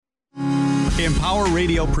Empower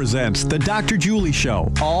Radio presents The Dr. Julie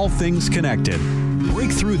Show, All Things Connected.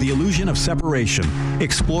 Break through the illusion of separation,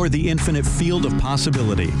 explore the infinite field of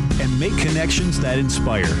possibility, and make connections that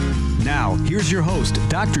inspire. Now, here's your host,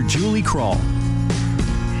 Dr. Julie Kroll.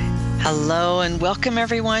 Hello and welcome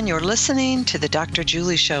everyone. You're listening to The Dr.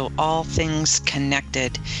 Julie Show, All Things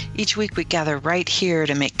Connected. Each week we gather right here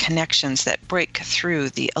to make connections that break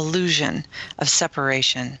through the illusion of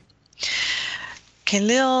separation.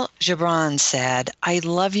 Khalil Gibran said, "I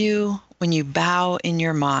love you when you bow in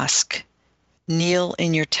your mosque, kneel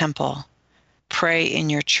in your temple, pray in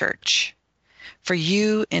your church. For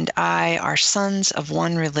you and I are sons of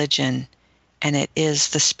one religion, and it is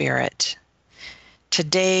the Spirit."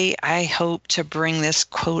 Today, I hope to bring this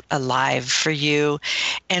quote alive for you,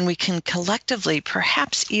 and we can collectively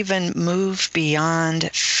perhaps even move beyond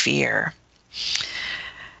fear.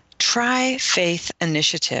 Tri-Faith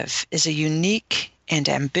Initiative is a unique and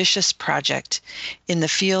ambitious project in the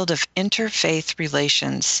field of interfaith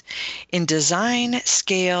relations in design,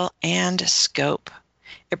 scale, and scope.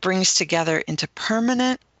 It brings together into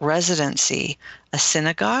permanent residency a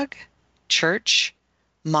synagogue, church,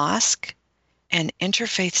 mosque, and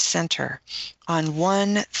interfaith center on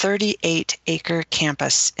one 38-acre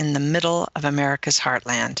campus in the middle of America's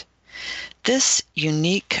heartland. This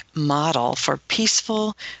unique model for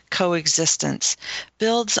peaceful coexistence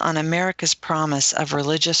builds on America's promise of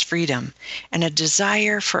religious freedom and a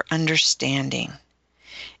desire for understanding.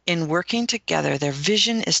 In working together, their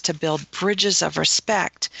vision is to build bridges of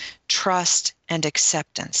respect, trust, and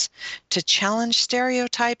acceptance, to challenge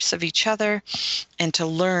stereotypes of each other, and to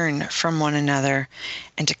learn from one another,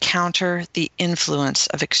 and to counter the influence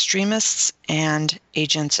of extremists and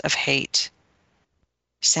agents of hate.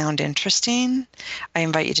 Sound interesting? I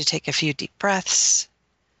invite you to take a few deep breaths,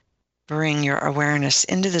 bring your awareness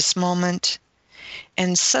into this moment,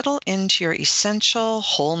 and settle into your essential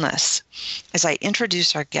wholeness as I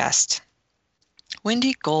introduce our guest.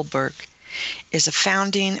 Wendy Goldberg is a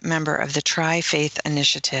founding member of the Tri-Faith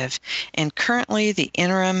Initiative and currently the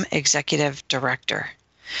interim executive director.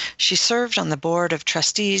 She served on the board of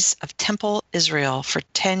trustees of Temple Israel for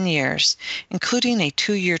 10 years, including a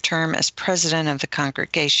 2-year term as president of the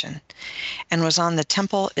congregation, and was on the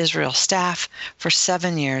Temple Israel staff for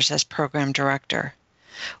 7 years as program director.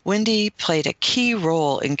 Wendy played a key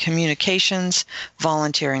role in communications,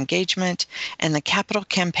 volunteer engagement, and the capital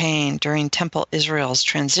campaign during Temple Israel's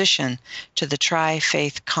transition to the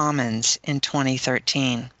Tri-Faith Commons in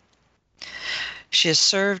 2013. She has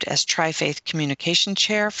served as Tri-Faith Communication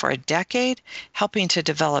Chair for a decade, helping to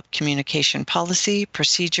develop communication policy,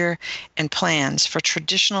 procedure, and plans for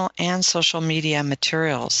traditional and social media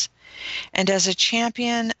materials, and as a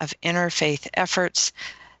champion of interfaith efforts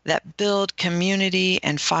that build community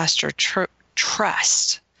and foster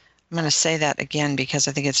trust. I'm going to say that again because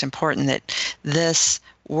I think it's important that this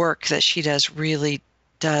work that she does really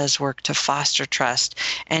does work to foster trust.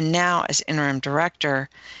 And now as interim director,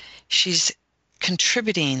 she's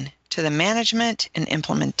contributing to the management and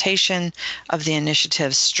implementation of the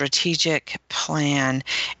initiative's strategic plan.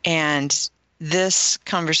 And this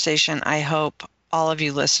conversation, I hope all of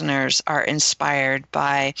you listeners are inspired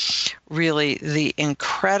by really the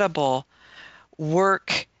incredible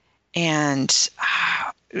work and,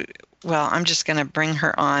 well, I'm just going to bring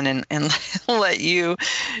her on and let you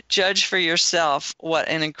judge for yourself what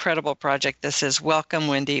an incredible project this is. Welcome,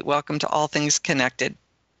 Wendy. Welcome to All Things Connected.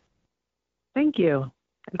 Thank you.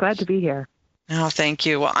 I'm glad to be here. Oh, thank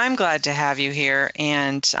you. Well, I'm glad to have you here.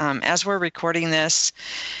 And as we're recording this,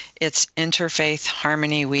 it's Interfaith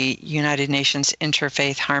Harmony Week, United Nations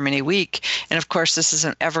Interfaith Harmony Week. And of course, this is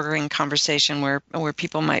an evergreen conversation where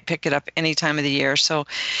people might pick it up any time of the year. So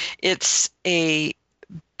it's a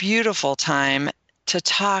beautiful time to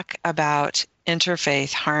talk about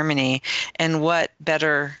interfaith harmony, and what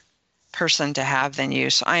better person to have than you.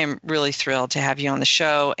 So I am really thrilled to have you on the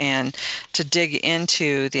show and to dig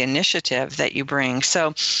into the initiative that you bring.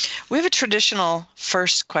 So we have a traditional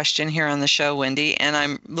first question here on the show, Wendy, and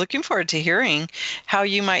I'm looking forward to hearing how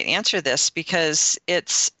you might answer this because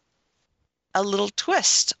it's a little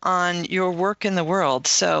twist on your work in the world.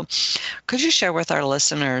 So could you share with our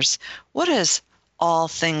listeners, what does All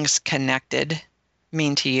Things Connected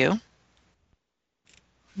mean to you?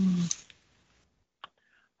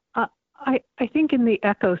 I think in the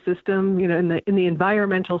ecosystem, in the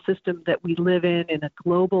environmental system that we live in a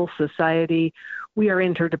global society, we are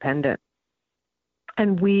interdependent.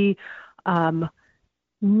 And we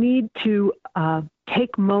need to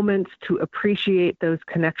take moments to appreciate those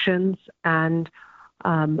connections and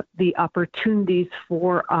the opportunities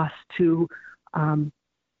for us to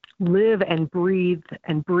live and breathe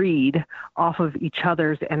and breed off of each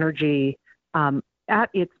other's energy at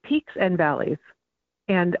its peaks and valleys.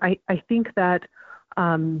 And I think that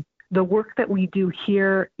the work that we do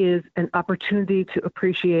here is an opportunity to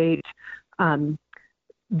appreciate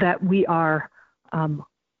that we are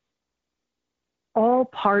all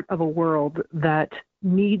part of a world that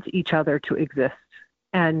needs each other to exist.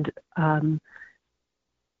 And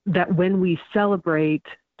that when we celebrate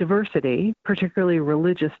diversity, particularly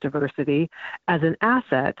religious diversity, as an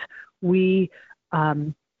asset, we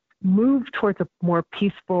move towards a more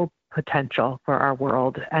peaceful potential for our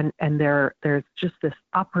world. And there's just this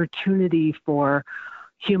opportunity for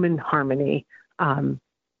human harmony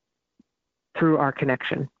through our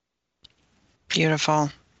connection. Beautiful.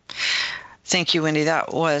 Thank you, Wendy.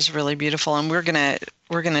 That was really beautiful. And we're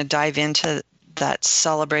gonna dive into that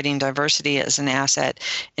celebrating diversity as an asset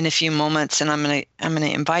in a few moments, and I'm gonna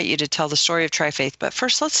invite you to tell the story of Tri-Faith. But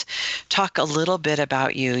first, let's talk a little bit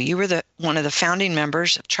about you. You were one of the founding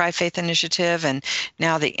members of Tri-Faith Initiative, and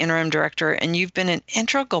now the interim director, and you've been an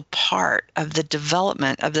integral part of the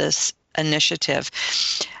development of this initiative.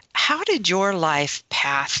 How did your life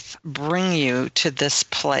path bring you to this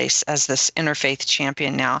place as this interfaith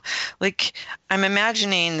champion now? Like, I'm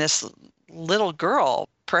imagining this little girl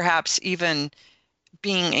perhaps even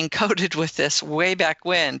being encoded with this way back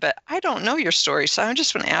when, but I don't know your story. So I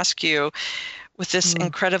just want to ask you, with this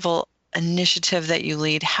incredible initiative that you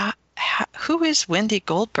lead, who is Wendy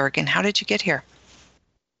Goldberg and how did you get here?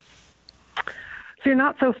 So you're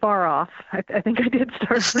not so far off. I think I did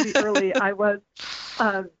start pretty early. I was,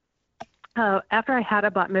 after I had a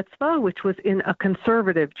bat mitzvah, which was in a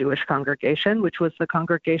conservative Jewish congregation, which was the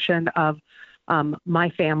congregation of my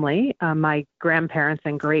family. My grandparents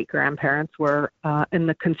and great-grandparents were in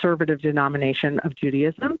the conservative denomination of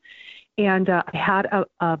Judaism. And I had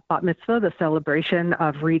a bat mitzvah, the celebration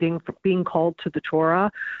of reading, being called to the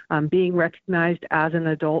Torah, being recognized as an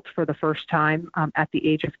adult for the first time at the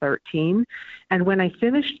age of 13. And when I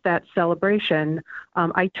finished that celebration,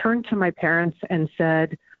 I turned to my parents and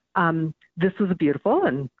said, this was beautiful,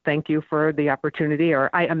 and thank you for the opportunity. Or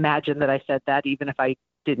I imagine that I said that, even if I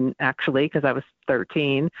didn't actually, because I was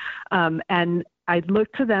 13. And I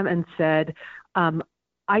looked to them and said,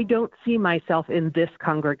 I don't see myself in this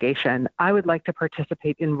congregation. I would like to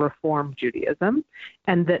participate in Reform Judaism,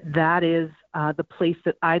 and that is the place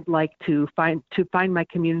that I'd like to find my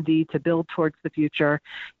community, to build towards the future.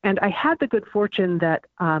 And I had the good fortune that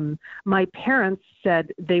my parents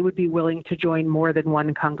said they would be willing to join more than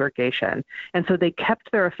one congregation. And so they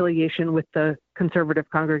kept their affiliation with the conservative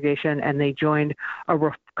congregation, and they joined a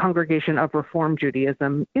congregation of Reform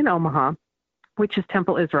Judaism in Omaha, which is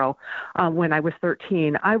Temple Israel, when I was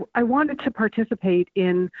 13. I wanted to participate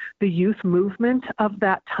in the youth movement of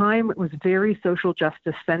that time. It was very social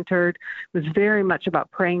justice centered. It was very much about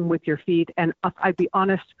praying with your feet. And I'd be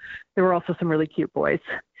honest, there were also some really cute boys.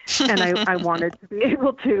 And I wanted to be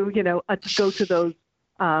able to, go to those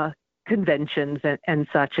conventions and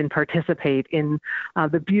such, and participate in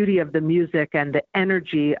the beauty of the music and the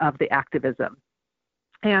energy of the activism.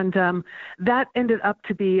 And that ended up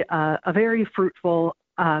to be a very fruitful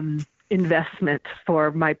investment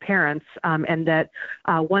for my parents. And that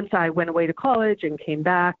once I went away to college and came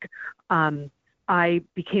back, I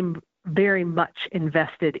became very much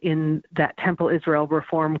invested in that Temple Israel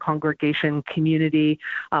Reform congregation community,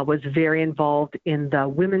 was very involved in the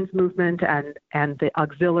women's movement and the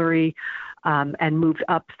auxiliary, and moved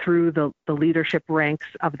up through the leadership ranks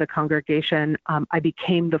of the congregation. I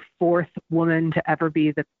became the fourth woman to ever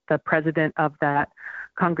be the president of that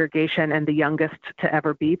congregation and the youngest to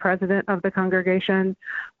ever be president of the congregation.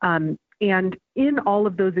 And in all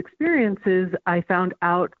of those experiences, I found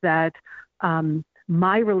out that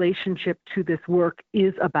my relationship to this work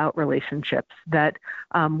is about relationships, that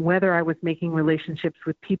whether I was making relationships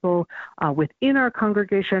with people within our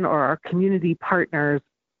congregation or our community partners,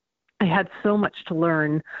 I had so much to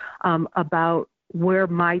learn about where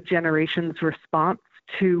my generation's response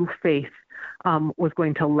to faith was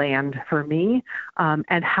going to land for me,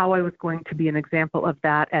 and how I was going to be an example of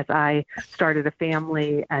that as I started a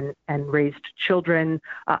family and raised children.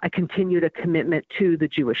 I continued a commitment to the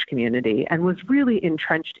Jewish community and was really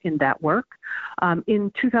entrenched in that work.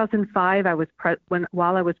 In 2005,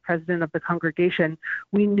 while I was president of the congregation,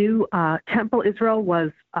 we knew Temple Israel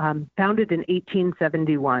was founded in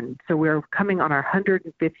 1871. So we're coming on our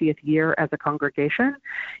 150th year as a congregation.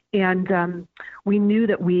 And we knew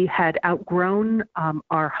that we had outgrown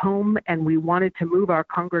our home, and we wanted to move our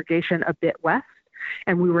congregation a bit west.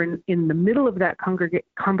 And we were in the middle of that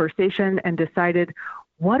conversation and decided,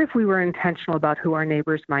 what if we were intentional about who our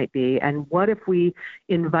neighbors might be? And what if we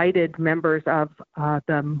invited members of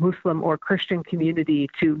the Muslim or Christian community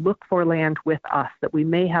to look for land with us, that we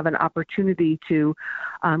may have an opportunity to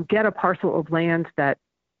get a parcel of land that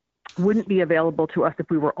wouldn't be available to us if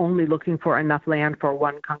we were only looking for enough land for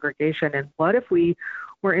one congregation? And what if we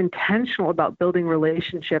were intentional about building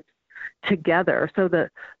relationships together? So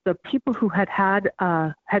the people who had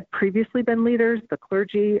previously been leaders, the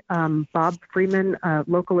clergy, Bob Freeman,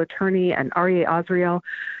 local attorney, and Aryeh Azriel,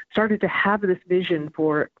 started to have this vision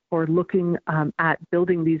for looking at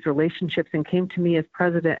building these relationships, and came to me as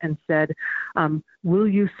president and said, will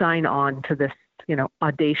you sign on to this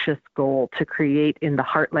audacious goal to create in the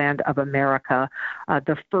heartland of America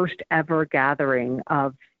the first ever gathering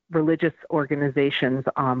of religious organizations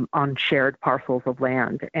on shared parcels of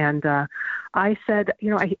land? And I said,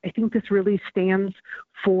 I think this really stands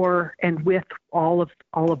for and with all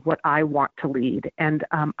of what I want to lead. And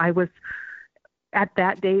I was at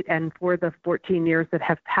that date, and for the 14 years that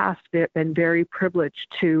have passed, been very privileged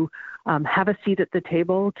to have a seat at the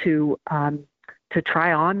table, to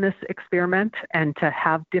try on this experiment, and to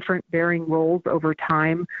have different varying roles over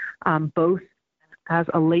time, both as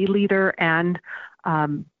a lay leader and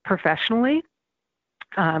professionally,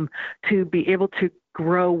 to be able to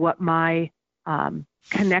grow what my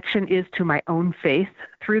connection is to my own faith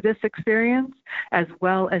through this experience, as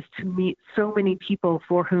well as to meet so many people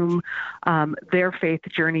for whom their faith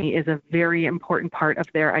journey is a very important part of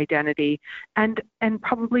their identity, and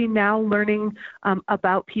probably now learning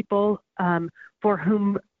about people for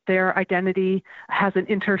whom their identity has an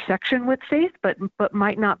intersection with faith, but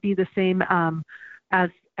might not be the same as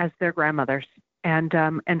their grandmothers. And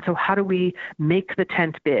so how do we make the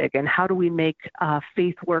tent big, and how do we make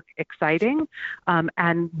faith work exciting,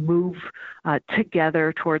 and move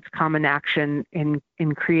together towards common action in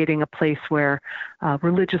creating a place where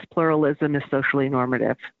religious pluralism is socially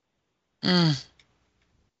normative?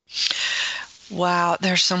 Wow,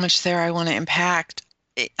 there's so much there I want to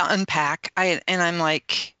unpack. I'm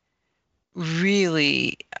like,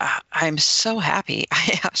 really, I'm so happy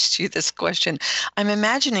I asked you this question. I'm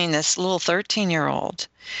imagining this little 13-year-old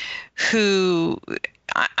who,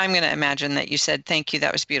 I'm going to imagine that you said, thank you,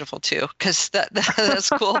 that was beautiful too, because that's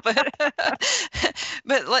cool. But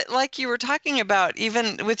like you were talking about,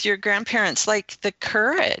 even with your grandparents, like the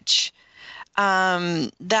courage,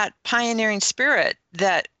 that pioneering spirit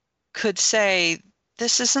that could say,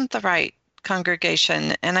 this isn't the right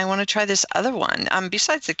congregation, and I want to try this other one.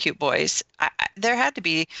 Besides the cute boys, there had to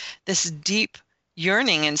be this deep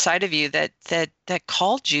yearning inside of you that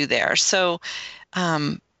called you there. So,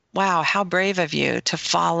 wow, how brave of you to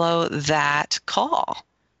follow that call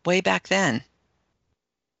way back then.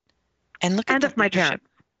 And look at of my parents.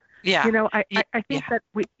 Yeah. I think that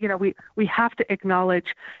we have to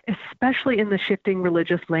acknowledge, especially in the shifting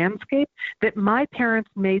religious landscape, that my parents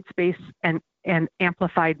made space and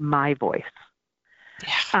amplified my voice.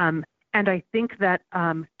 Yeah. And I think that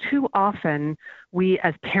too often we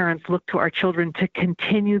as parents look to our children to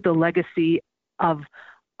continue the legacy of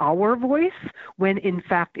our voice, when in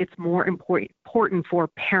fact it's more important for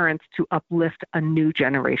parents to uplift a new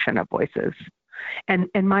generation of voices. And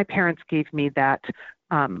my parents gave me that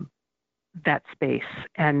space,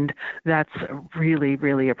 and that's really,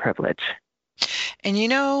 really a privilege. And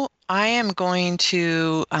I am going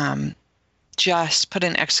to just put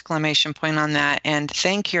an exclamation point on that and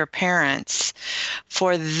thank your parents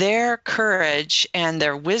for their courage and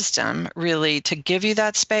their wisdom, really, to give you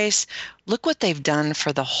that space. Look what they've done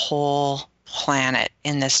for the whole planet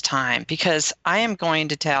in this time, because I am going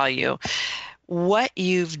to tell you, what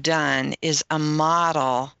you've done is a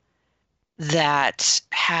model that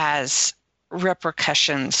has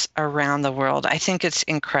repercussions around the world. I think it's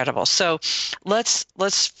incredible. So let's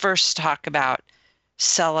first talk about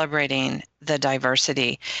celebrating the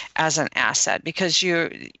diversity as an asset, because your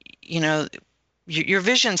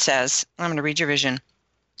vision says, I'm going to read your vision.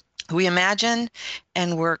 We imagine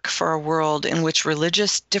and work for a world in which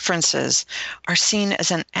religious differences are seen as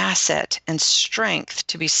an asset and strength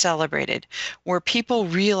to be celebrated, where people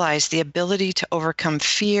realize the ability to overcome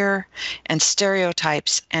fear and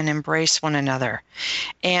stereotypes and embrace one another.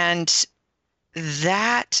 And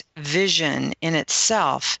that vision in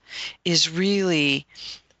itself is really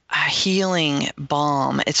a healing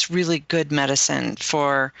balm. It's really good medicine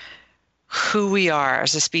for who we are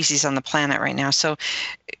as a species on the planet right now. So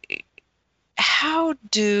how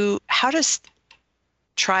does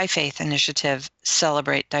Tri-Faith Initiative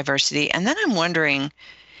celebrate diversity? And then I'm wondering,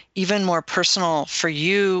 even more personal for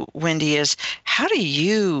you, Wendy, is how do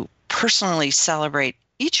you personally celebrate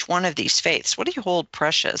each one of these faiths? What do you hold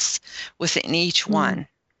precious within each one?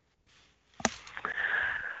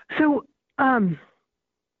 So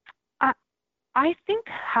I think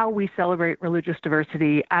how we celebrate religious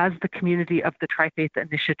diversity as the community of the Tri-Faith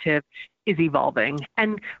Initiative is evolving.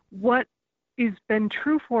 And what has been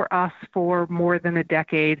true for us for more than a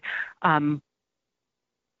decade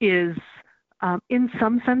is, in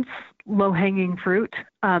some sense, low-hanging fruit,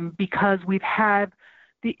 because we've had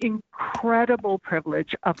the incredible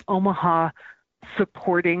privilege of Omaha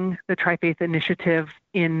supporting the Tri-Faith Initiative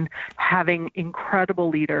in having incredible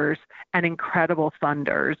leaders and incredible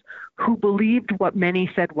funders who believed what many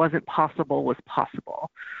said wasn't possible was possible.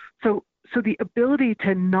 So the ability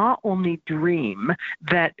to not only dream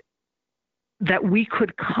that we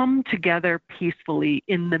could come together peacefully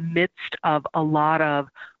in the midst of a lot of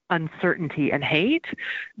uncertainty and hate,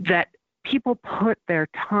 that people put their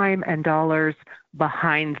time and dollars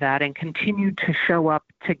behind that and continue to show up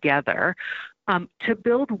together to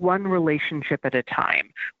build one relationship at a time.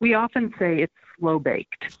 We often say it's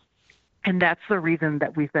slow-baked, and that's the reason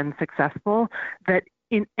that we've been successful, that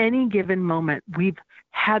in any given moment, we've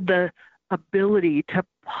had the ability to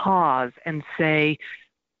pause and say,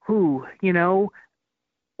 we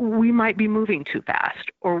might be moving too fast,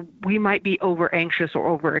 or we might be over anxious or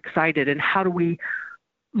over excited, and how do we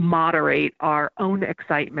moderate our own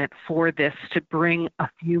excitement for this to bring a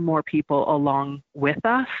few more people along with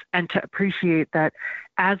us, and to appreciate that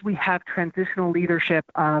as we have transitional leadership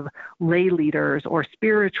of lay leaders or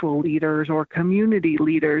spiritual leaders or community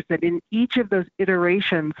leaders, that in each of those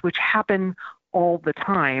iterations, which happen all the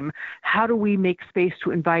time, how do we make space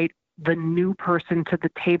to invite the new person to the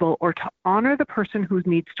table, or to honor the person who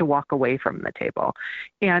needs to walk away from the table?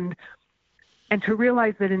 And to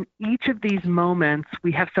realize that in each of these moments,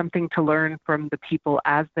 we have something to learn from the people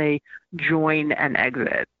as they join and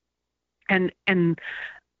exit. And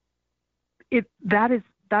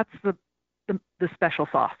that's the special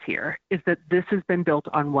sauce here, is that this has been built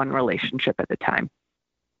on one relationship at a time.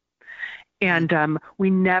 And we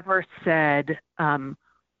never said,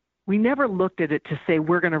 we never looked at it to say,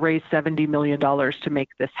 we're going to raise $70 million to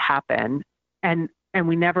make this happen. And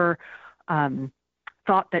we never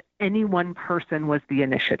thought that any one person was the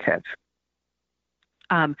initiative.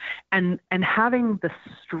 And having the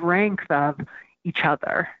strength of each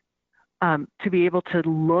other to be able to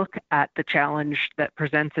look at the challenge that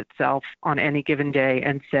presents itself on any given day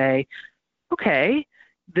and say, okay,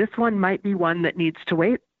 this one might be one that needs to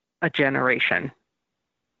wait a generation.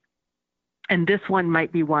 And this one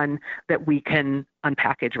might be one that we can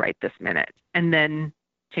unpackage right this minute and then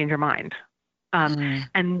change our mind.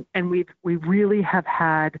 And we really have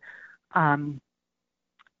had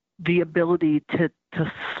the ability to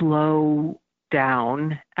slow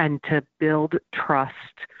down and to build trust,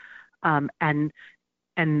 and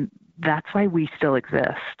that's why we still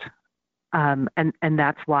exist, and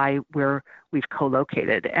that's why we've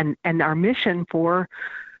co-located, and our mission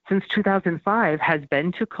since 2005 has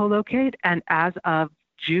been to co-locate, and as of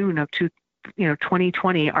June of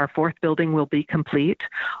 2020, our fourth building will be complete.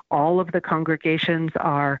 All of the congregations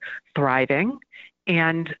are thriving,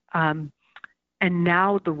 and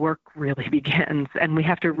now the work really begins. And we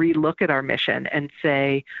have to relook at our mission and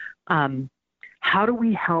say, how do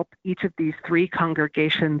we help each of these three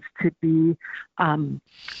congregations to be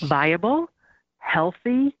viable,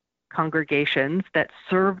 healthy congregations that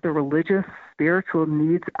serve the religious, spiritual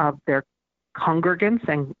needs of their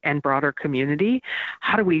congregants and broader community?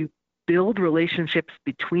 How do we build relationships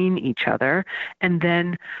between each other? And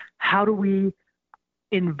then how do we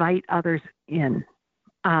invite others in?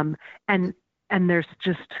 And there's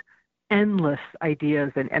just endless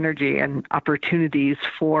ideas and energy and opportunities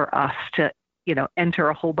for us to, enter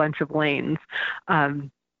a whole bunch of lanes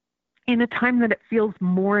in a time that it feels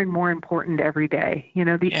more and more important every day.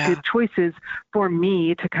 The choices for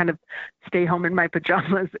me to kind of stay home in my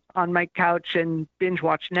pajamas on my couch and binge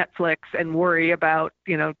watch Netflix and worry about,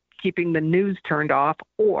 keeping the news turned off,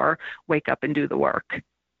 or wake up and do the work.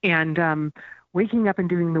 And waking up and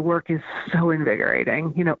doing the work is so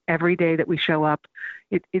invigorating. Every day that we show up,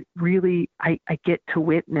 it really, I get to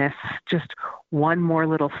witness just one more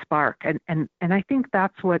little spark. And I think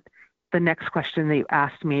that's what the next question that you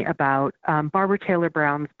asked me about, Barbara Taylor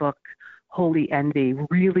Brown's book, Holy Envy,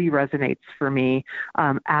 really resonates for me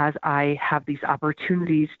as I have these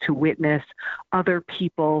opportunities to witness other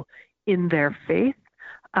people in their faith.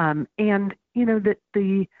 And that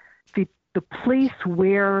the place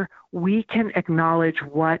where we can acknowledge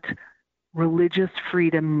what religious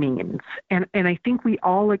freedom means. And I think we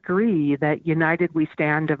all agree that united we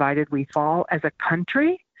stand, divided we fall as a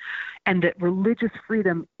country, and that religious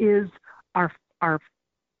freedom is our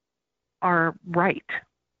are right.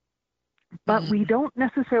 But we don't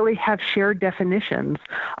necessarily have shared definitions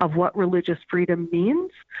of what religious freedom means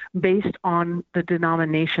based on the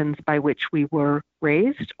denominations by which we were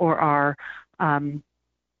raised or our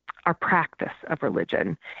practice of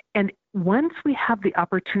religion. And once we have the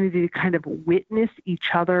opportunity to kind of witness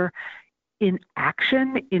each other in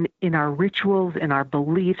action, in our rituals, in our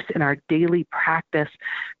beliefs, in our daily practice,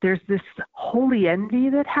 there's this holy envy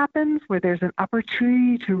that happens where there's an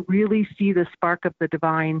opportunity to really see the spark of the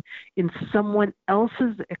divine in someone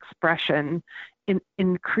else's expression,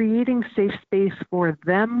 in creating safe space for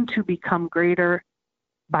them to become greater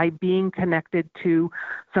by being connected to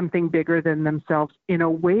something bigger than themselves in a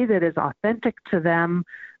way that is authentic to them,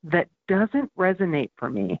 that doesn't resonate for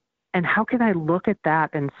me. And how can I look at that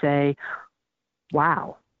and say,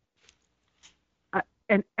 wow.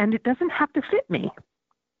 And it doesn't have to fit me.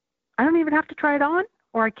 I don't even have to try it on,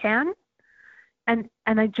 or I can. And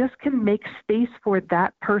I just can make space for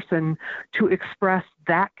that person to express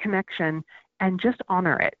that connection and just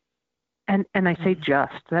honor it. And I say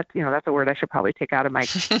just, that's a word I should probably take out of my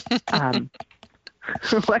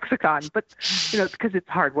lexicon, but because it's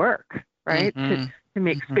hard work, right? To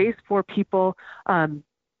make space for people. And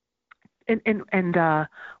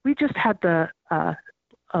we just had a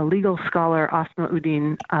legal scholar, Asma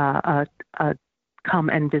Uddin,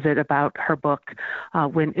 come and visit about her book,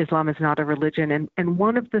 When Islam is Not a Religion. And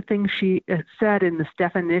one of the things she said in this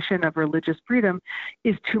definition of religious freedom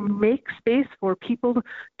is to make space for people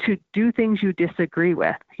to do things you disagree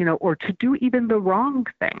with, or to do even the wrong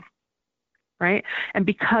thing, right? And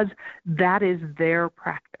because that is their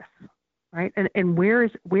practice, right? And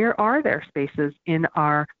where are there spaces in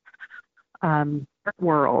our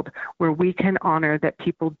world where we can honor that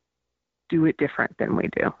people do it different than we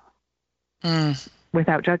do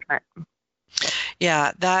without judgment?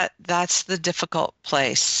 Yeah, that's the difficult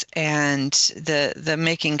place, and the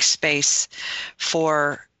making space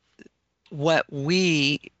for what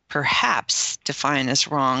we perhaps define as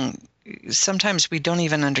wrong. Sometimes we don't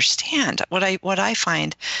even understand. What I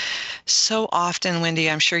find so often, Wendy,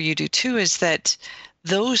 I'm sure you do too, is that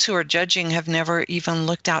those who are judging have never even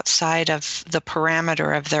looked outside of the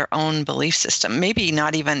parameter of their own belief system, maybe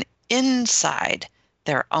not even inside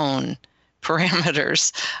their own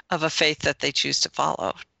parameters of a faith that they choose to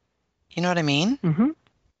follow. You know what I mean? Mm-hmm.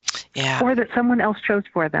 Yeah. Or that someone else chose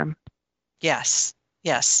for them. Yes.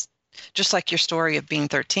 Just like your story of being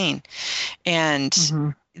 13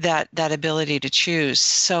 and that ability to choose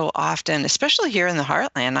so often, especially here in the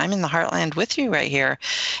heartland. I'm in the heartland with you right here.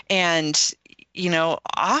 And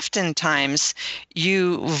oftentimes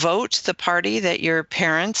you vote the party that your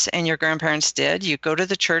parents and your grandparents did. You go to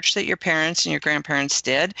the church that your parents and your grandparents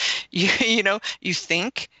did. You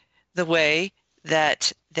think the way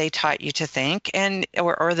that they taught you to think,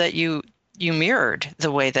 or that you mirrored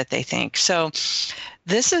the way that they think. So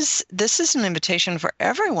this is an invitation for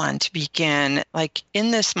everyone to begin, like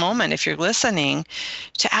in this moment, if you're listening,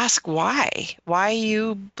 to ask why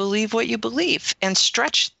you believe what you believe, and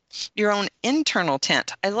stretch your own internal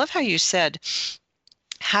tent. I love how you said,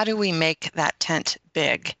 how do we make that tent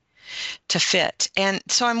big to fit? And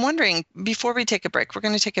so I'm wondering, before we take a break, we're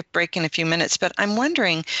going to take a break in a few minutes, but I'm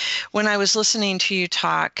wondering, when I was listening to you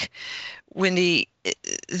talk, Wendy,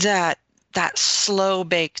 that slow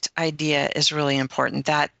baked idea is really important.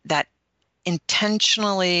 That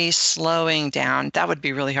intentionally slowing down, that would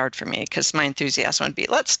be really hard for me, because my enthusiasm would be,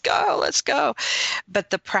 let's go. But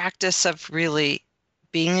the practice of really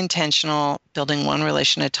being intentional, building one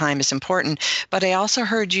relation at a time is important. But I also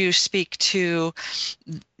heard you speak to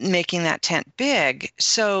making that tent big.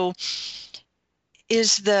 So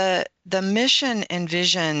is the mission and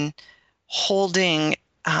vision holding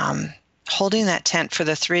that tent for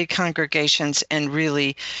the three congregations and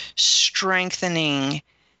really strengthening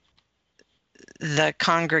the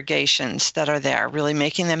congregations that are there, really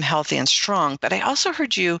making them healthy and strong? But I also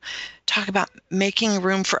heard you talk about making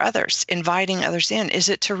room for others, inviting others in. Is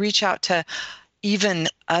it to reach out to even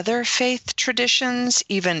other faith traditions,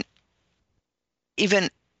 even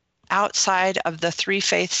outside of the three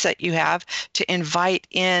faiths that you have, to invite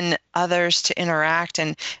in others to interact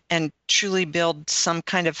and truly build some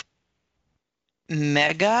kind of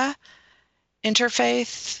mega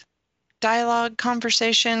interfaith dialogue,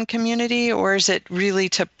 conversation, community? Or is it really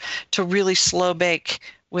to really slow bake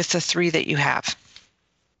with the three that you have?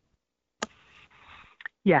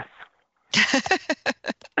 Yes.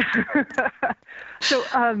 So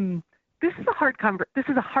this is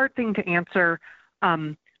a hard thing to answer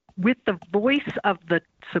with the voice of the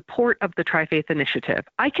support of the Tri-Faith Initiative.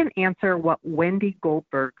 I can answer what Wendy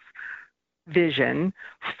Goldberg's vision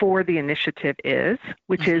for the initiative is,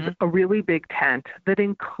 which is a really big tent that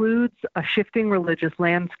includes a shifting religious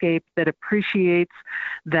landscape that appreciates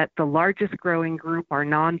that the largest growing group are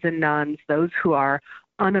nones and nuns, those who are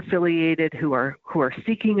unaffiliated, who are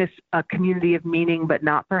seeking a community of meaning, but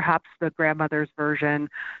not perhaps the grandmother's version.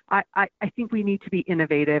 I think we need to be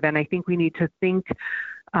innovative, and I think we need to think.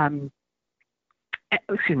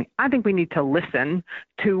 I think we need to listen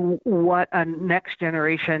to what a next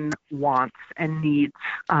generation wants and needs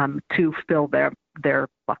to fill their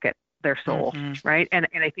bucket, their soul, right? And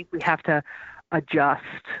I think we have to adjust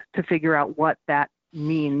to figure out what that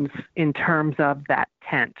means in terms of that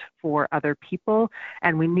tent for other people.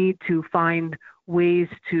 And we need to find ways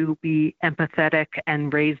to be empathetic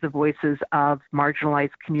and raise the voices of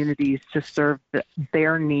marginalized communities to serve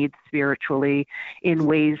their needs spiritually in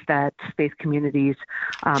ways that faith communities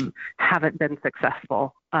haven't been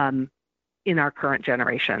successful in our current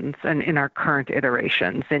generations and in our current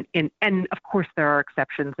iterations. And of course, there are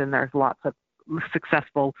exceptions, and there's lots of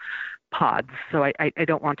successful pods. So I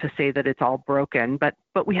don't want to say that it's all broken, but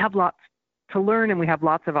we have lots to learn, and we have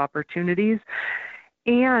lots of opportunities.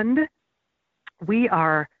 And we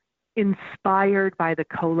are inspired by the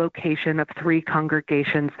co-location of 3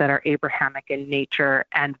 congregations that are Abrahamic in nature,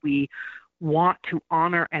 and we want to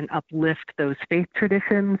honor and uplift those faith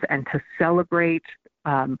traditions and to celebrate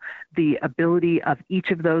the ability of each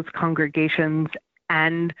of those congregations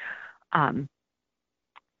and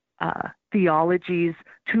theologies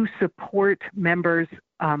to support members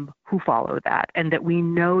who follow that, and that we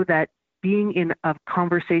know that being in a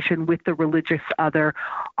conversation with the religious other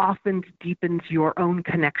often deepens your own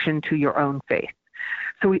connection to your own faith.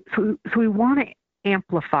 So we want to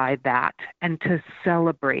amplify that and to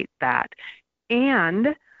celebrate that.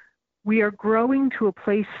 And we are growing to a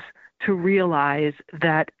place to realize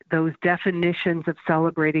that those definitions of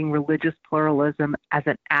celebrating religious pluralism as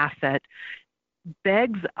an asset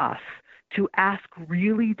begs us to ask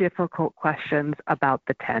really difficult questions about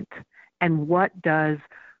the tent and what does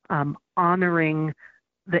honoring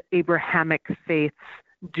the Abrahamic faiths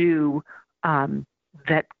do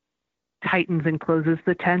that tightens and closes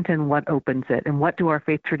the tent, and what opens it, and what do our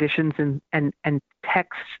faith traditions and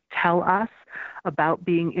texts tell us about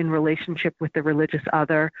being in relationship with the religious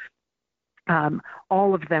other.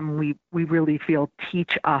 All of them we really feel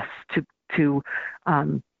teach us to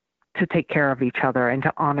take care of each other and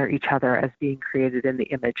to honor each other as being created in the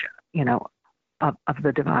image, of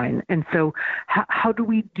the divine. And so how do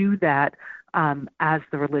we do that as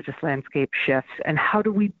the religious landscape shifts? And how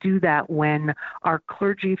do we do that when our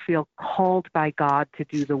clergy feel called by God to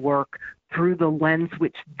do the work through the lens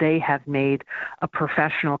which they have made a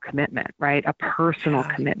professional commitment, right? A personal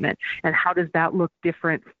commitment. And how does that look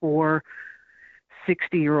different for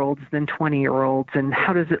 60-year-olds than 20-year-olds? And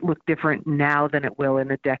how does it look different now than it will in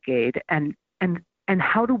a decade? And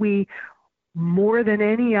how do we, more than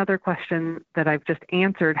any other question that I've just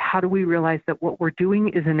answered, how do we realize that what we're doing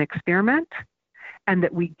is an experiment, and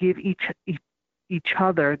that we give each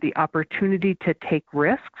other the opportunity to take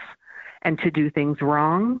risks and to do things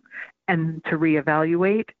wrong and to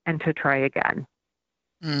reevaluate and to try again?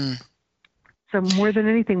 So more than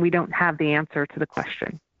anything, we don't have the answer to the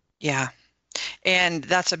question. Yeah. And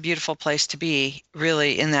that's a beautiful place to be,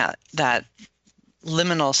 really, in that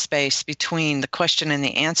liminal space between the question and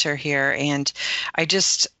the answer here. And I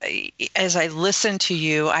just, as I listen to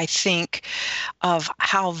you, I think of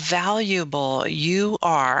how valuable you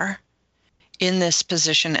are in this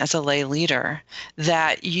position as a lay leader,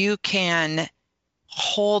 that you can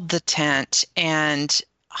hold the tent and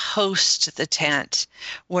host the tent,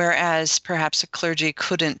 whereas perhaps a clergy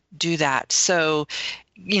couldn't do that. So,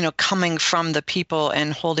 coming from the people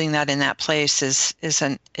and holding that in that place is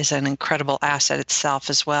an incredible asset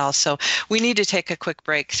itself as well. So we need to take a quick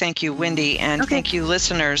break. Thank you, Wendy, and thank you,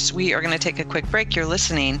 listeners. We are going to take a quick break. You're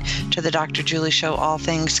listening to the Dr. Julie Show, All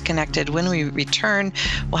Things Connected. When we return,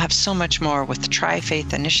 we'll have so much more with the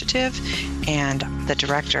Tri-Faith Initiative and the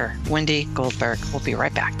director, Wendy Goldberg. We'll be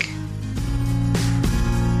right back.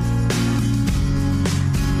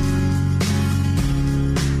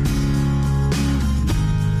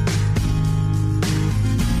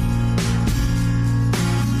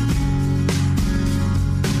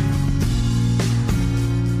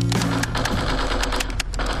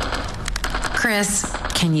 Chris,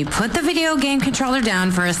 can you put the video game controller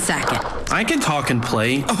down for a second? I can talk and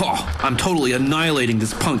play. Oh, I'm totally annihilating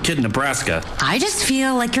this punk kid in Nebraska. I just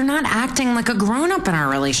feel like you're not acting like a grown-up in our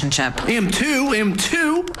relationship. Am too.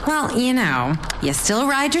 Well, you still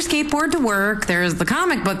ride your skateboard to work. There's the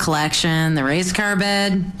comic book collection, the race car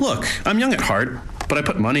bed. Look, I'm young at heart, but I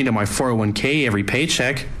put money into my 401k every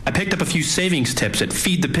paycheck. I picked up a few savings tips at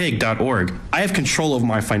feedthepig.org. I have control over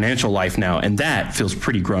my financial life now, and that feels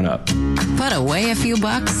pretty grown up. Put away a few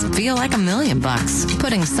bucks, feel like $1 million.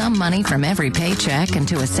 Putting some money from every paycheck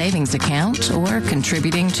into a savings account or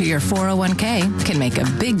contributing to your 401k can make a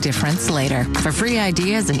big difference later. For free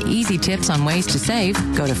ideas and easy tips on ways to save,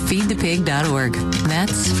 go to feedthepig.org.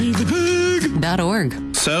 That's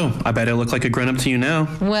feedthepig.org. So, I bet I look like a grown-up to you now.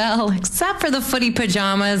 Well, except for the footy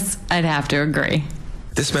pajamas, I'd have to agree.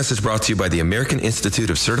 This message brought to you by the American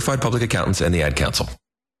Institute of Certified Public Accountants and the Ad Council.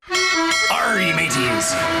 Arty,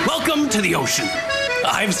 mateys. Welcome to the ocean.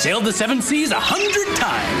 I've sailed the seven seas 100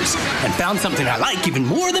 times and found something I like even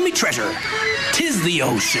more than me treasure. 'Tis the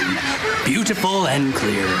ocean, beautiful and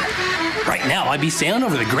clear. Right now, I be sailing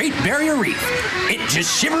over the Great Barrier Reef. It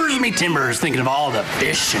just shivers me timbers thinking of all the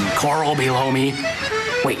fish and coral below me.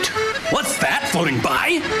 Wait, what's that floating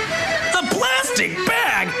by? A plastic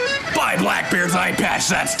bag! By Blackbeard's eye patch,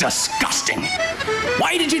 that's disgusting.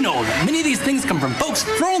 Why did you know that many of these things come from folks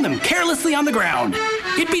throwing them carelessly on the ground?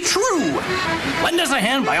 It be true. Lend us a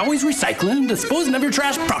hand by always recycling and disposing of your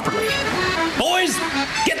trash properly. Boys,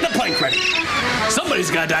 get the plank ready.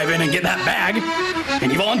 Somebody's got to dive in and get that bag.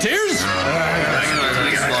 Any volunteers?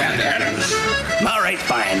 All right,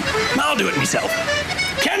 fine. I'll do it myself.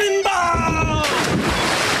 Cannonball!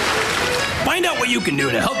 Find out what you can do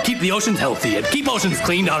to help keep the oceans healthy at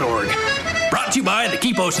keepoceansclean.org. Brought to you by the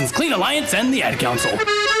Keep Oceans Clean Alliance and the Ad Council.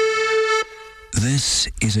 This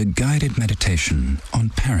is a guided meditation on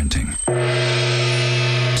parenting.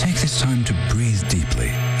 Take this time to breathe deeply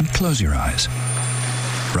and close your eyes.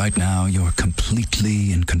 Right now, you're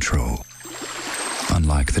completely in control.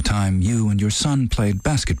 Unlike the time you and your son played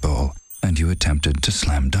basketball and you attempted to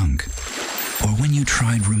slam dunk. Or when you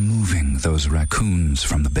tried removing those raccoons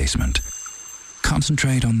from the basement.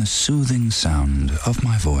 Concentrate on the soothing sound of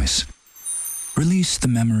my voice. Release the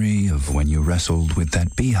memory of when you wrestled with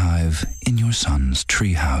that beehive in your son's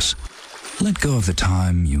treehouse. Let go of the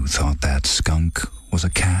time you thought that skunk was a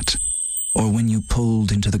cat, or when you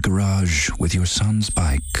pulled into the garage with your son's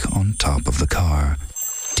bike on top of the car.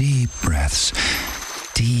 Deep breaths.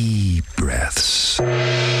 Deep breaths.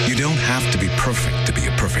 You don't have to be perfect to be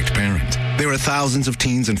a perfect parent. There are thousands of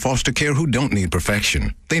teens in foster care who don't need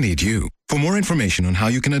perfection. They need you. For more information on how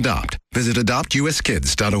you can adopt, visit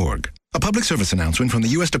adoptuskids.org. A public service announcement from the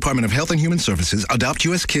U.S. Department of Health and Human Services, Adopt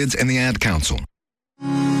U.S. Kids, and the Ad Council.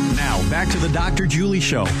 Now, back to the Dr. Julie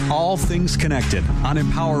Show. All things connected on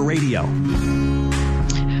Empower Radio.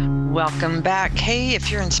 Welcome back. Hey, if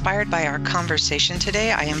you're inspired by our conversation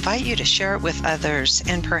today, I invite you to share it with others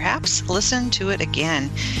and perhaps listen to it again.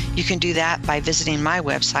 You can do that by visiting my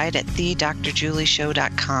website at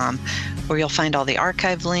thedrjulieshow.com, where you'll find all the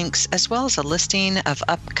archive links as well as a listing of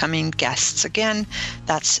upcoming guests. Again,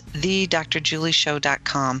 that's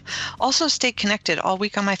thedrjulieshow.com. Also, stay connected all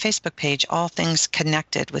week on my Facebook page, All Things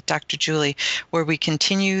Connected with Dr. Julie, where we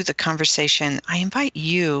continue the conversation. I invite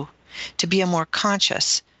you to be a more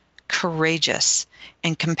conscious, courageous,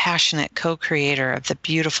 and compassionate co-creator of the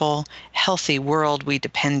beautiful, healthy world we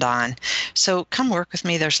depend on. So come work with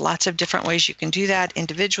me. There's lots of different ways you can do that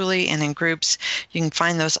individually and in groups. You can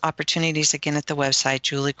find those opportunities again at the website,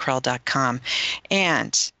 juliekrell.com.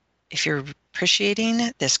 And if you're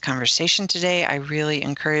appreciating this conversation today, I really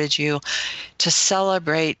encourage you to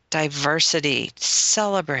celebrate diversity,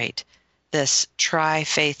 celebrate this Try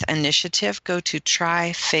Faith initiative. Go to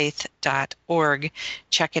tryfaith.org.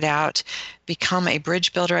 Check it out. Become a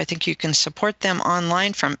bridge builder. I think you can support them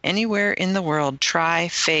online from anywhere in the world.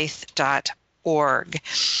 Tryfaith.org.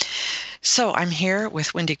 So I'm here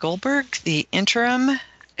with Wendy Goldberg, the interim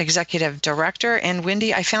executive director. And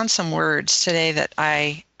Wendy, I found some words today that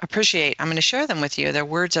I appreciate. I'm going to share them with you. They're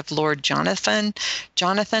words of Lord Jonathan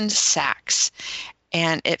Sacks.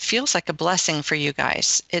 And it feels like a blessing for you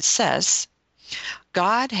guys. It says,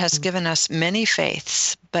 God has given us many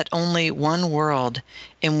faiths, but only one world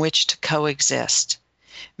in which to coexist.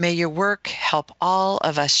 May your work help all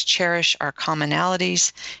of us cherish our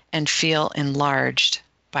commonalities and feel enlarged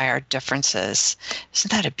by our differences.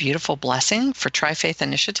 Isn't that a beautiful blessing for Tri-Faith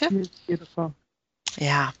Initiative? It's beautiful.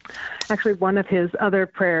 Yeah. Actually, one of his other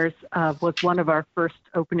prayers was one of our first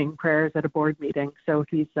opening prayers at a board meeting. So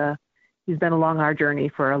he's been along our journey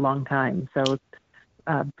for a long time. So it's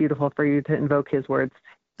beautiful for you to invoke his words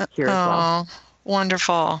here as well. Oh,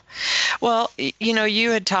 wonderful. Well, you know,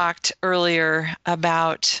 you had talked earlier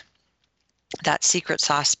about that secret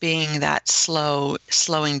sauce being that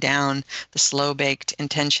slowing down, the slow-baked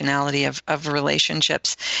intentionality of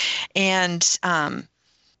relationships. And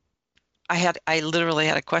I literally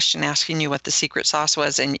had a question asking you what the secret sauce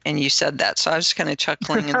was, and you said that. So I was kind of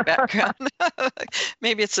chuckling in the background.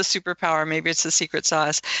 Maybe it's a superpower, maybe it's a secret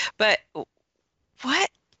sauce. But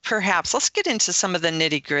perhaps let's get into some of the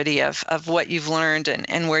nitty-gritty of what you've learned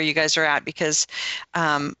and where you guys are at, because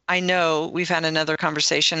I know we've had another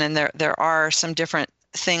conversation, and there are some different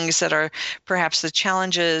things that are perhaps the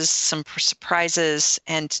challenges, some surprises,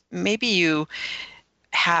 and maybe you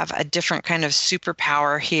have a different kind of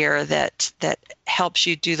superpower here that helps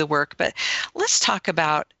you do the work. But let's talk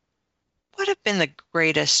about what have been the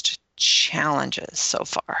greatest challenges so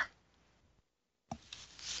far.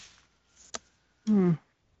 What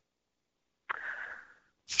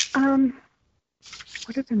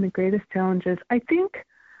have been the greatest challenges? I think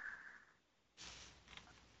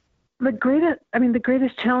the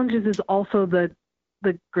greatest challenges is also the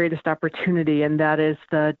greatest opportunity, and that is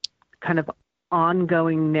the kind of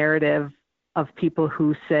ongoing narrative of people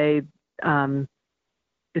who say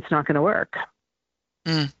it's not going to work.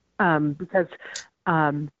 Because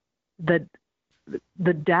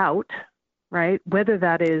the doubt, right? Whether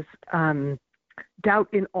that is doubt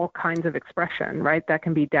in all kinds of expression, right? That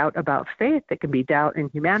can be doubt about faith. It can be doubt in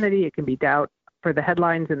humanity. It can be doubt for the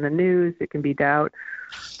headlines in the news. It can be doubt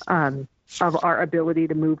of our ability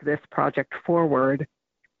to move this project forward.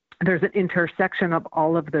 There's an intersection of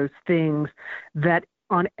all of those things that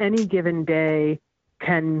on any given day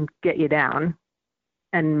can get you down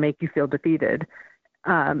and make you feel defeated.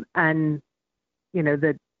 And, you know,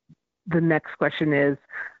 the next question is,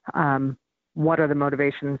 what are the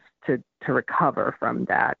motivations to recover from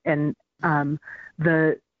that? And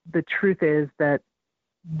the truth is that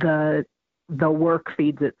the work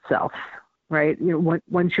feeds itself, right? You know,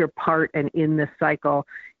 once you're part and in this cycle,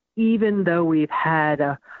 even though we've had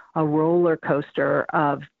a roller coaster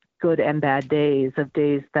of good and bad days, of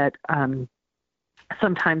days that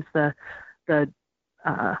sometimes the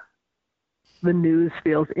news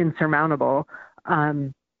feels insurmountable,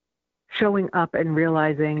 showing up and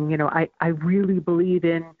realizing, you know, I really believe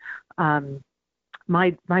in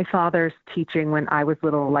my father's teaching when I was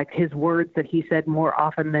little. Like, his words that he said more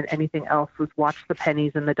often than anything else was, watch the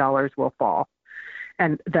pennies and the dollars will fall.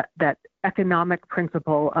 And that economic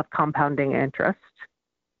principle of compounding interest.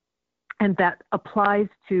 And that applies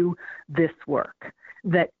to this work,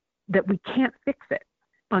 that we can't fix it.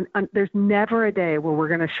 There's never a day where we're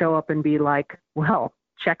going to show up and be like, well,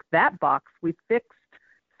 check that box. We fixed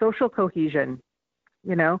social cohesion.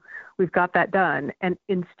 You know, we've got that done. And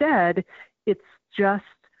instead, it's just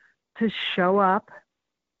to show up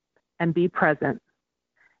and be present.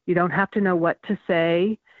 You don't have to know what to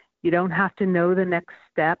say. You don't have to know the next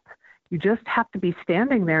step. You just have to be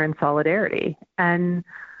standing there in solidarity. And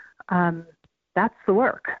that's the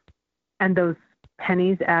work. And those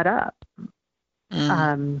pennies add up. It's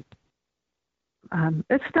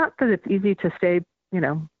not that it's easy to stay, you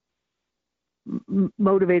know,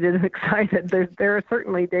 motivated and excited. There are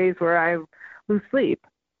certainly days where I lose sleep.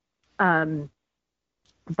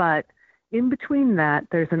 But in between that,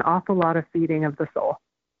 there's an awful lot of feeding of the soul.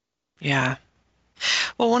 Yeah.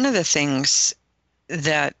 Well, one of the things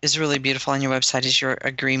that is really beautiful on your website is your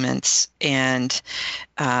agreements, and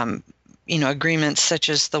you know, agreements such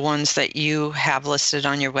as the ones that you have listed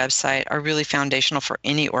on your website are really foundational for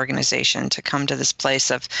any organization to come to this place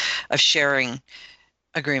of sharing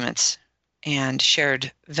agreements and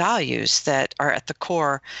shared values that are at the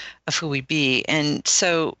core of who we be. And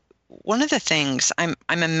so one of the things I'm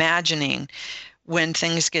imagining, when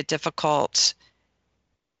things get difficult,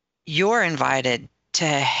 you're invited to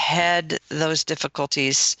head those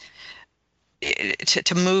difficulties,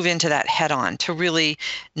 to move into that head on, to really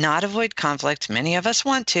not avoid conflict. Many of us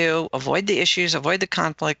want to avoid the issues, avoid the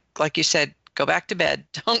conflict. Like you said, go back to bed,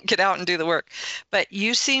 don't get out and do the work. But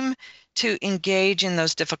you seem to engage in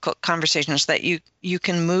those difficult conversations, that you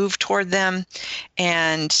can move toward them.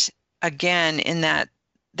 And again, in that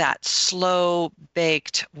slow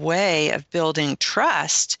baked way of building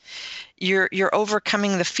trust, you're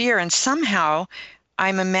overcoming the fear, and somehow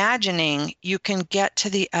I'm imagining you can get to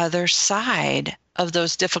the other side of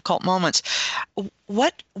those difficult moments.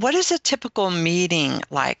 What is a typical meeting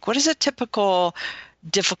like? What is a typical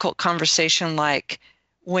difficult conversation like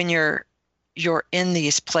when you're in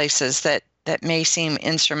these places that may seem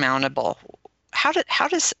insurmountable? How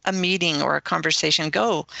does a meeting or a conversation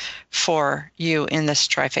go for you in this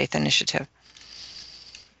Tri-Faith initiative?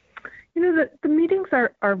 You know, the meetings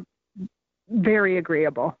are very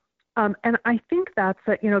agreeable. And I think that's,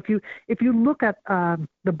 you know, if you look at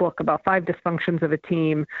the book about 5 dysfunctions of a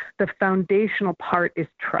team, the foundational part is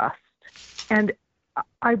trust. And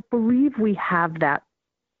I believe we have that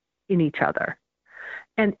in each other.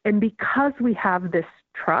 And because we have this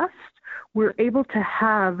trust, we're able to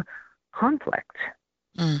have conflict.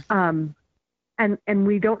 And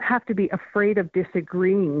we don't have to be afraid of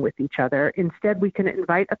disagreeing with each other. Instead, we can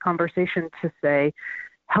invite a conversation to say,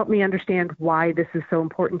 help me understand why this is so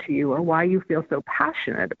important to you or why you feel so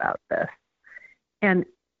passionate about this. And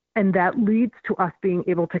that leads to us being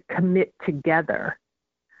able to commit together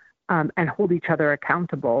and hold each other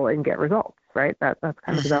accountable and get results, right? That's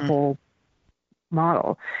kind of the whole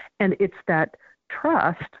model. And it's that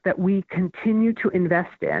trust that we continue to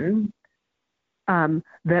invest in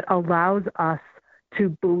that allows us to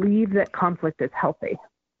believe that conflict is healthy.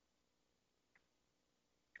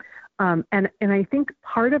 And I think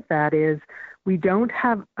part of that is we don't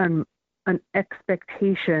have an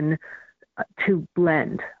expectation to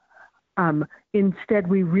blend. Instead,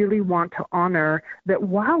 we really want to honor that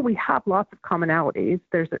while we have lots of commonalities,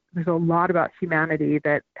 there's a lot about humanity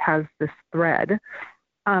that has this thread.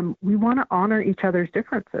 We want to honor each other's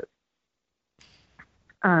differences.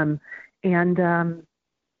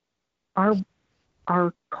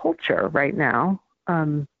 Our culture right now,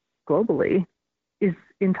 globally, is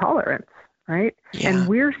intolerance, right? Yeah. And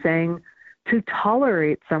we're saying to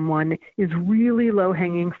tolerate someone is really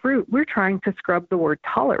low-hanging fruit. We're trying to scrub the word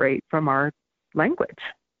tolerate from our language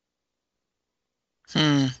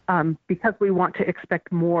because we want to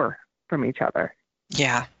expect more from each other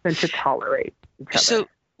than to tolerate each other. So,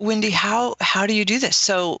 Wendy, how do you do this?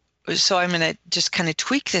 So I'm going to just kind of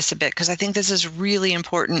tweak this a bit because I think this is really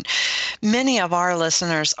important. Many of our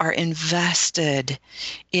listeners are invested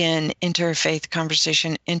in interfaith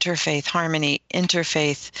conversation, interfaith harmony,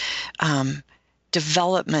 interfaith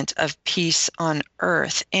development of peace on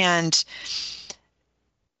earth. And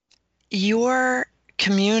your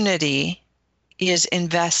community is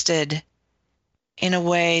invested in a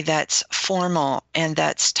way that's formal and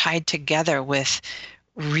that's tied together with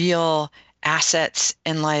real assets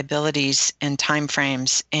and liabilities and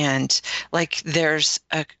timeframes, and like there's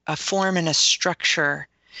a form and a structure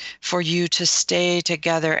for you to stay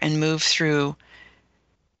together and move through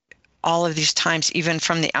all of these times, even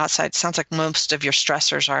from the outside. It sounds like most of your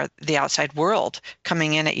stressors are the outside world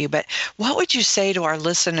coming in at you. But what would you say to our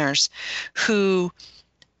listeners who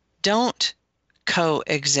don't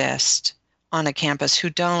coexist on a campus, who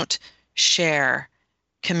don't share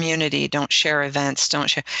community, don't share events, don't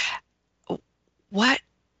share? What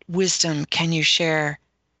wisdom can you share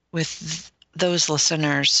with those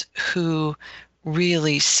listeners who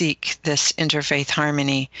really seek this interfaith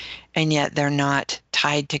harmony, and yet they're not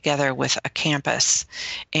tied together with a campus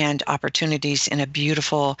and opportunities in a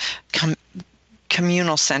beautiful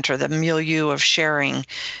communal center, the milieu of sharing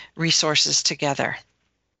resources together?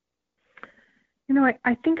 You know,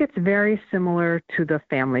 I think it's very similar to the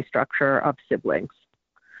family structure of siblings.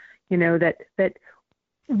 You know, that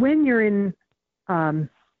when you're in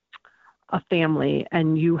a family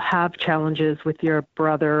and you have challenges with your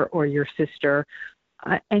brother or your sister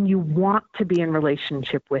and you want to be in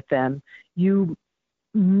relationship with them, you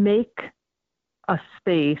make a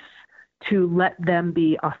space to let them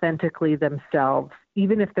be authentically themselves,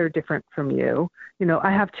 even if they're different from you. You know,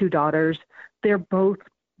 I have two daughters. They're both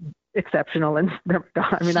exceptional. And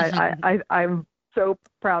I'm so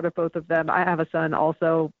proud of both of them. I have a son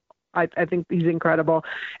also. I think he's incredible.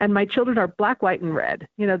 And my children are black, white, and red.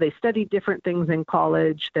 You know, they study different things in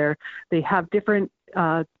college. They have different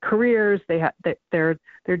careers.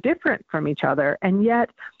 They're different from each other. And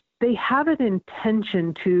yet they have an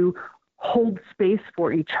intention to hold space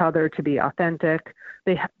for each other to be authentic.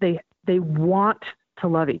 They want to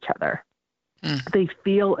love each other. They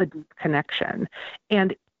feel a deep connection.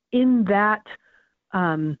 And in that,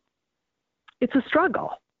 it's a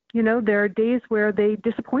struggle. You know, there are days where they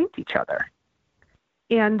disappoint each other.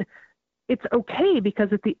 And it's okay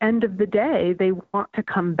because at the end of the day, they want to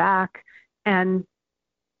come back and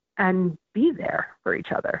be there for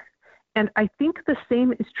each other. And I think the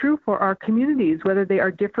same is true for our communities, whether they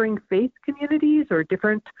are differing faith communities or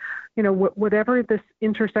different, you know, whatever this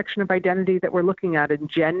intersection of identity that we're looking at in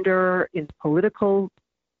gender, in political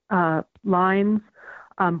lines.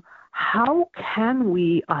 How can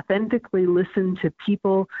we authentically listen to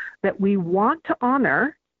people that we want to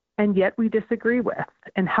honor and yet we disagree with?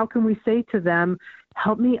 And how can we say to them,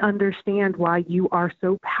 help me understand why you are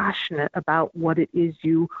so passionate about what it is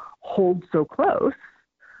you hold so close?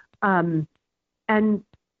 And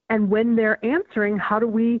when they're answering, how do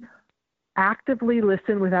we actively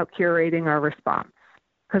listen without curating our response?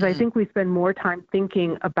 Because I think we spend more time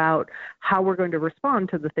thinking about how we're going to respond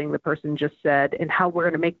to the thing the person just said and how we're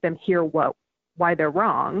going to make them hear why they're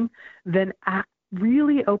wrong, than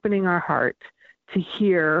really opening our heart to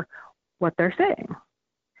hear what they're saying.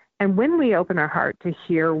 And when we open our heart to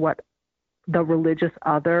hear what the religious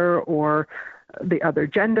other or the other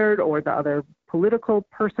gendered or the other political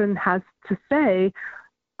person has to say,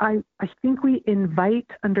 I think we invite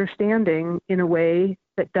understanding in a way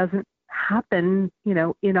that doesn't happen,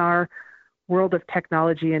 in our world of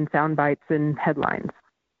technology and sound bites and headlines.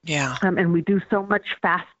 Yeah. And we do so much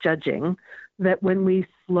fast judging that when we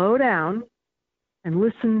slow down and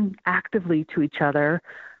listen actively to each other,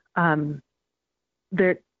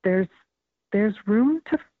 there's room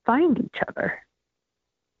to find each other.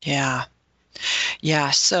 Yeah.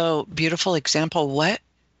 Yeah. So beautiful example.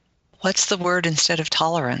 What's the word instead of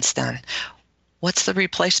tolerance then? What's the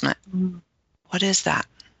replacement? What is that?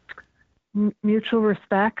 Mutual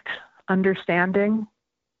respect, understanding,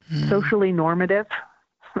 socially normative.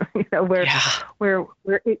 Where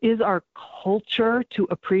it is our culture to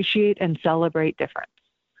appreciate and celebrate difference.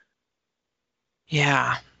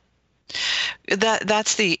 Yeah.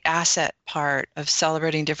 That's the asset part of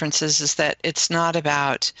celebrating differences, is that it's not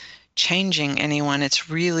about changing anyone. It's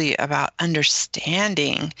really about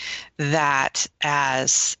understanding that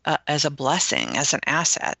as a blessing, as an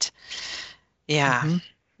asset. Yeah.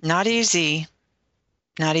 Mm-hmm. Not easy,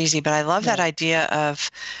 but I love that idea of,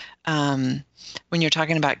 when you're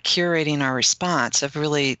talking about curating our response, of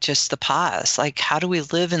really just the pause. Like, how do we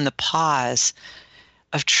live in the pause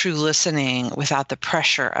of true listening without the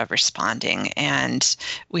pressure of responding? And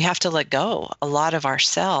we have to let go a lot of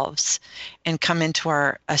ourselves and come into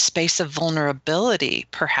a space of vulnerability,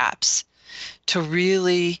 perhaps, to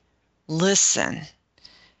really listen.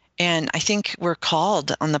 And I think we're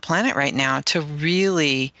called on the planet right now to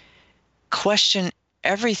really question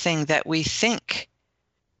everything that we think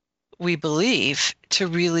we believe, to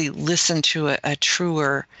really listen to a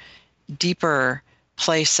truer, deeper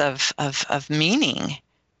place of meaning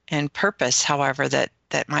and purpose, however, that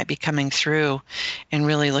might be coming through, and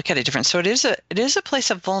really look at it different. So it is a place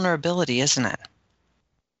of vulnerability, isn't it?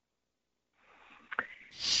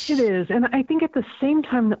 It is. And I think at the same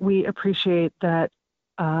time that we appreciate that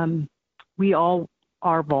we all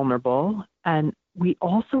are vulnerable, and we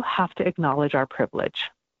also have to acknowledge our privilege.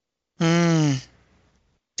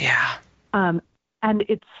 Yeah. And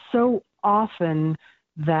it's so often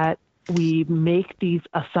that we make these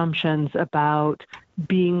assumptions about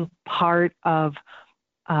being part of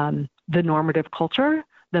the normative culture,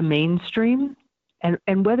 the mainstream,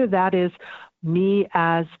 and whether that is me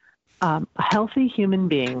as a healthy human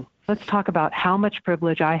being. Let's talk about how much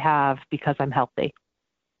privilege I have because I'm healthy.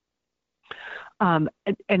 And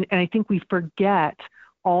I think we forget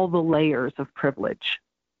all the layers of privilege,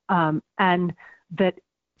 and that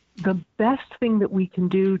the best thing that we can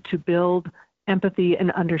do to build empathy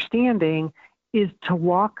and understanding is to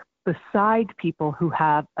walk beside people who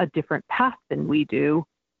have a different path than we do.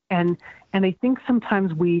 And I think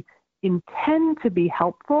sometimes we intend to be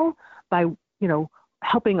helpful by,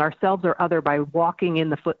 helping ourselves or other by walking in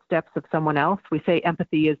the footsteps of someone else. We say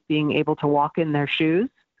empathy is being able to walk in their shoes.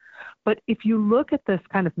 But if you look at this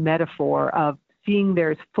kind of metaphor of seeing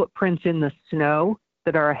there's footprints in the snow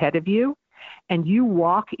that are ahead of you, and you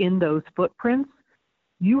walk in those footprints,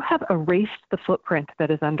 you have erased the footprint that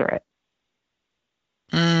is under it.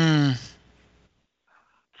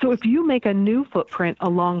 So if you make a new footprint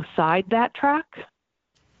alongside that track,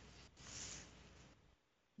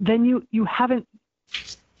 then you haven't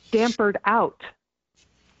dampered out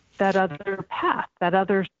that other path, that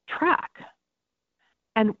other track.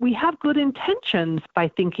 And we have good intentions by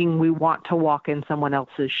thinking we want to walk in someone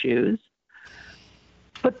else's shoes.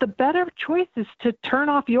 But the better choice is to turn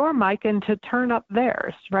off your mic and to turn up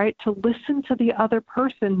theirs, right? To listen to the other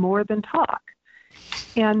person more than talk.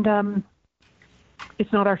 And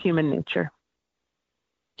it's not our human nature.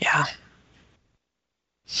 Yeah.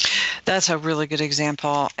 That's a really good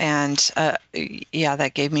example. And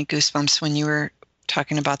that gave me goosebumps when you were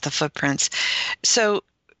talking about the footprints. So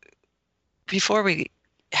before we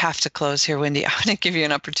have to close here, Wendy, I want to give you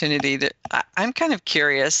an opportunity I'm kind of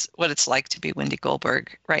curious what it's like to be Wendy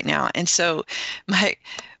Goldberg right now. And so my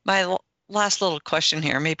last little question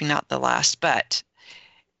here, maybe not the last, but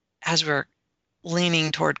as we're leaning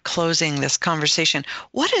toward closing this conversation,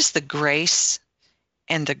 what is the grace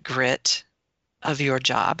and the grit of your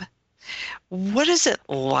job? What is it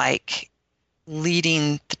like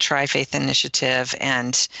leading the Tri-Faith Initiative?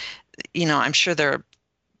 And, I'm sure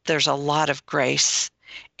there's a lot of grace,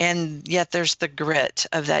 and yet there's the grit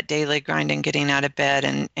of that daily grind and getting out of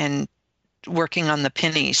bed and working on the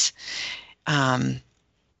pennies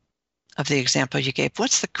of the example you gave.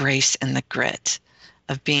 What's the grace and the grit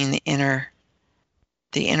of being the interim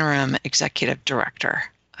executive director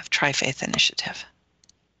of Tri-Faith Initiative?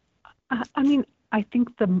 I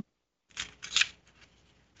think the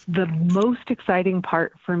the most exciting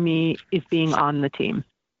part for me is being on the team,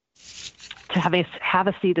 to have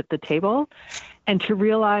a seat at the table, and to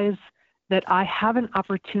realize that I have an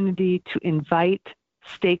opportunity to invite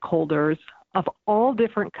stakeholders of all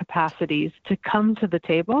different capacities to come to the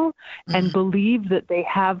table and believe that they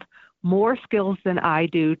have more skills than I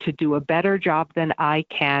do to do a better job than I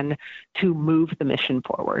can to move the mission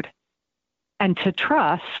forward. And to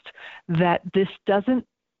trust that this doesn't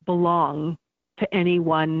belong to any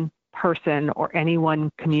one person or any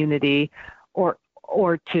one community or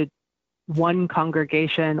to one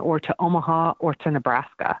congregation or to Omaha or to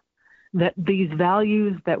Nebraska. That these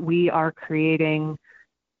values that we are creating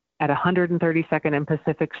at 132nd and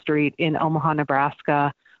Pacific Street in Omaha,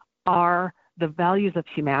 Nebraska, are the values of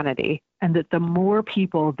humanity, and that the more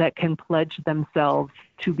people that can pledge themselves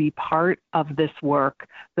to be part of this work,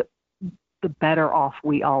 the better off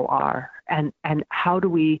we all are. And how do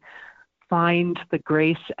we find the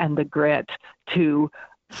grace and the grit to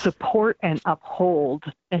support and uphold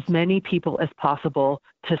as many people as possible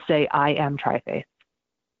to say, I am Tri-Faith?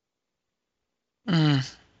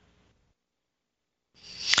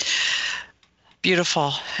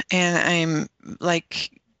 Beautiful. And I'm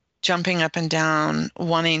like jumping up and down,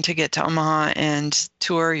 wanting to get to Omaha and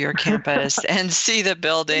tour your campus and see the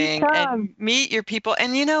building and meet your people.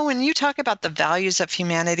 And you know, when you talk about the values of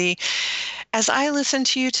humanity, as I listen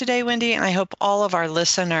to you today, Wendy, and I hope all of our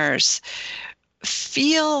listeners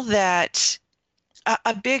feel that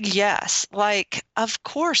a big yes, like, of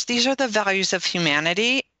course, these are the values of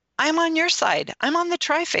humanity. I'm on your side. I'm on the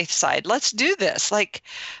Tri-Faith side. Let's do this. Like,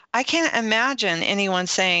 I can't imagine anyone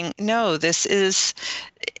saying, no, this is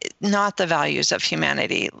not the values of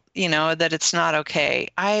humanity, you know, that it's not okay.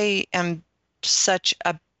 I am such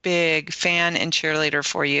a big fan and cheerleader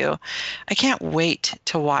for you. I can't wait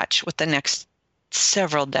to watch what the next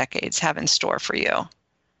several decades have in store for you.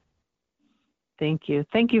 Thank you.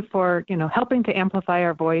 Thank you for, helping to amplify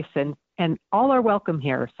our voice, and all are welcome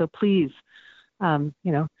here. So please,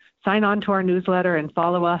 sign on to our newsletter and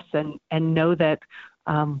follow us, and know that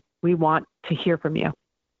we want to hear from you.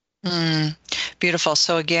 Beautiful.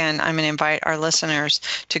 So again, I'm going to invite our listeners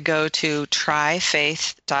to go to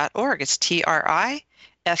trifaith.org. It's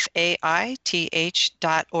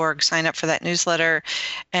trifaith.org. Sign up for that newsletter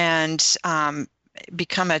and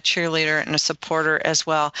become a cheerleader and a supporter as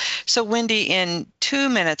well. So Wendy, in 2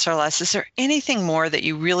 minutes or less, is there anything more that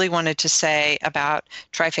you really wanted to say about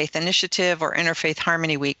Tri-Faith Initiative or Interfaith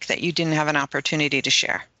Harmony Week that you didn't have an opportunity to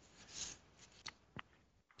share?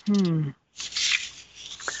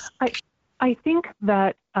 I think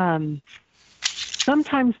that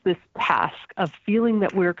sometimes this task of feeling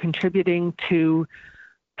that we're contributing to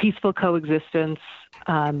peaceful coexistence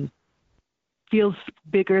feels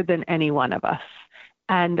bigger than any one of us.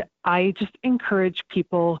 And I just encourage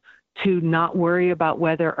people to not worry about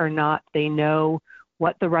whether or not they know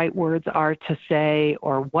what the right words are to say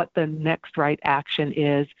or what the next right action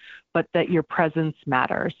is, but that your presence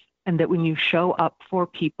matters. And that when you show up for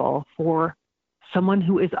people, for someone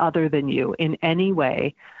who is other than you in any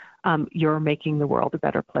way, you're making the world a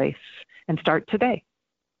better place. And start today.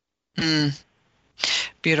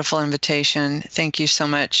 Beautiful invitation. Thank you so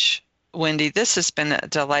much, Wendy. This has been a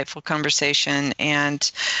delightful conversation.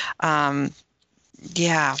 And wow,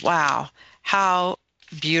 how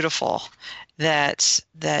beautiful that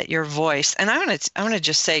your voice, and I want to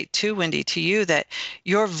just say too, Wendy, to you, that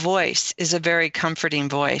your voice is a very comforting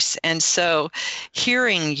voice. And so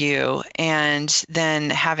hearing you and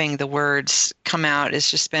then having the words come out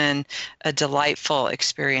has just been a delightful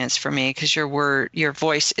experience for me, because your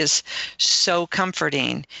voice is so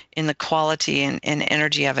comforting in the quality and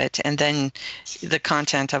energy of it. And then the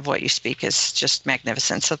content of what you speak is just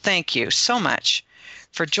magnificent. So thank you so much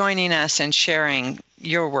for joining us and sharing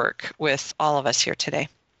your work with all of us here today.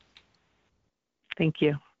 Thank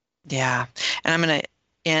you. Yeah. And I'm going to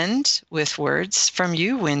end with words from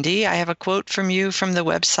you, Wendy. I have a quote from you from the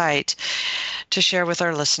website to share with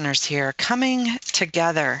our listeners here. Coming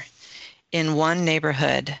together in one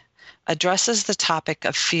neighborhood addresses the topic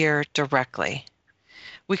of fear directly.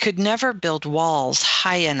 We could never build walls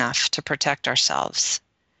high enough to protect ourselves.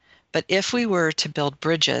 But if we were to build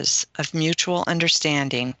bridges of mutual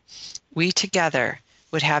understanding, we together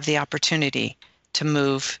would have the opportunity to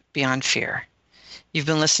move beyond fear. You've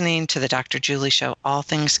been listening to the Dr. Julie Show, All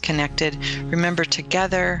Things Connected. Remember,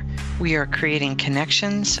 together we are creating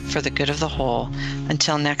connections for the good of the whole.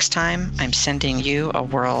 Until next time, I'm sending you a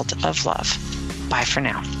world of love. Bye for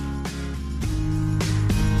now.